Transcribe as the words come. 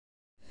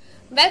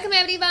Welcome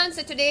everyone.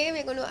 So today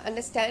we're going to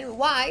understand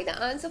why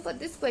the answer for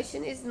this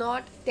question is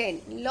not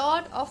 10.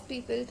 Lot of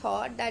people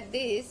thought that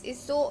this is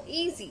so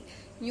easy.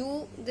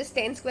 This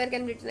 10 square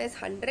can be written as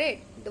 100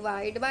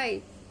 divided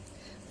by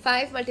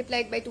 5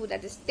 multiplied by 2,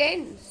 that is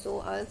 10.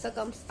 So answer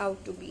comes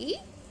out to be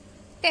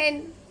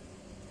 10.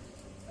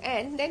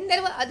 And then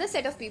there were other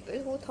set of people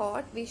who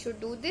thought we should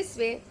do this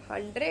way,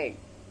 100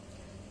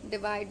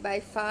 divided by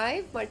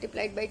 5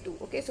 multiplied by 2.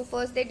 Okay, so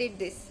first they did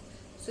this.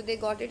 So they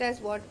got it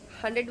as what?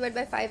 100 divided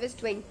by 5 is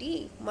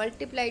 20,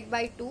 multiplied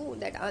by 2,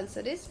 that answer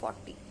is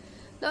 40.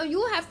 Now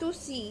you have to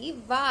see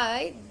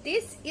why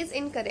this is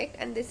incorrect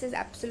and this is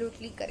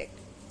absolutely correct.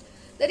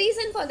 The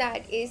reason for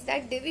that is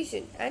that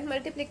division and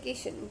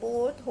multiplication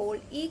both hold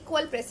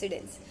equal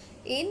precedence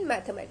in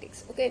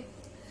mathematics. Okay,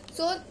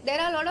 so there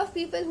are a lot of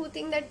people who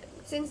think that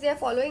since they are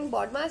following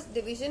BODMAS,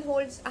 division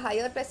holds a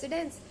higher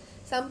precedence.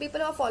 Some people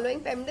who are following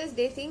PEMDAS,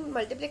 they think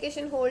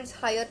multiplication holds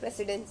higher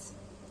precedence,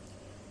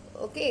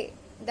 okay,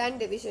 than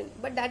division,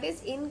 but that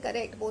is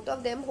incorrect. Both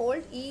of them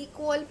hold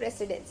equal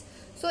precedence.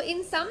 So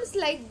in sums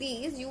like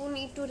these, you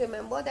need to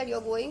remember that you're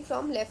going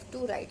from left to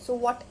right. So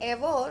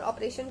whatever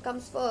operation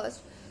comes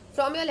first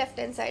from your left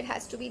hand side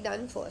has to be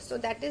done first. So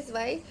that is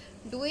why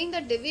doing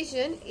the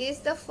division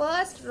is the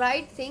first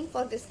right thing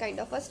for this kind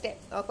of a step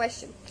or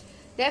question.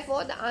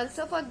 Therefore the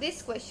answer for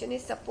this question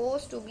is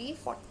supposed to be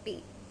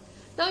 40.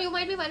 Now you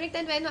might be wondering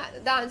then when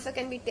the answer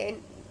can be 10.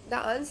 The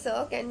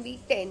answer can be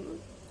 10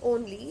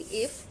 only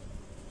if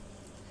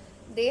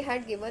they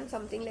had given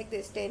something like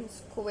this, 10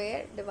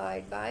 square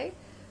divided by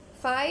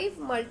 5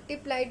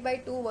 multiplied by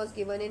 2 was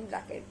given in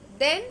bracket.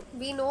 Then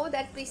we know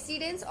that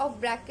precedence of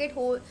bracket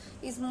whole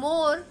is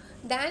more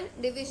than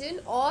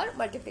division or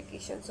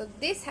multiplication. So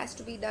this has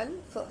to be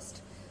done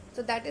first.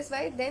 So that is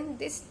why then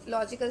this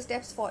logical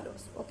steps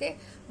follows. Okay,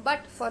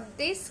 but for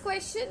this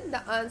question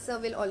the answer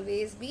will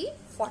always be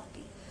 40.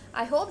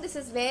 I hope this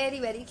is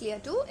very clear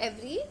to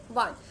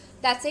everyone.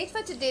 That's it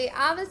for today.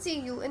 I will see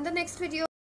you in the next video.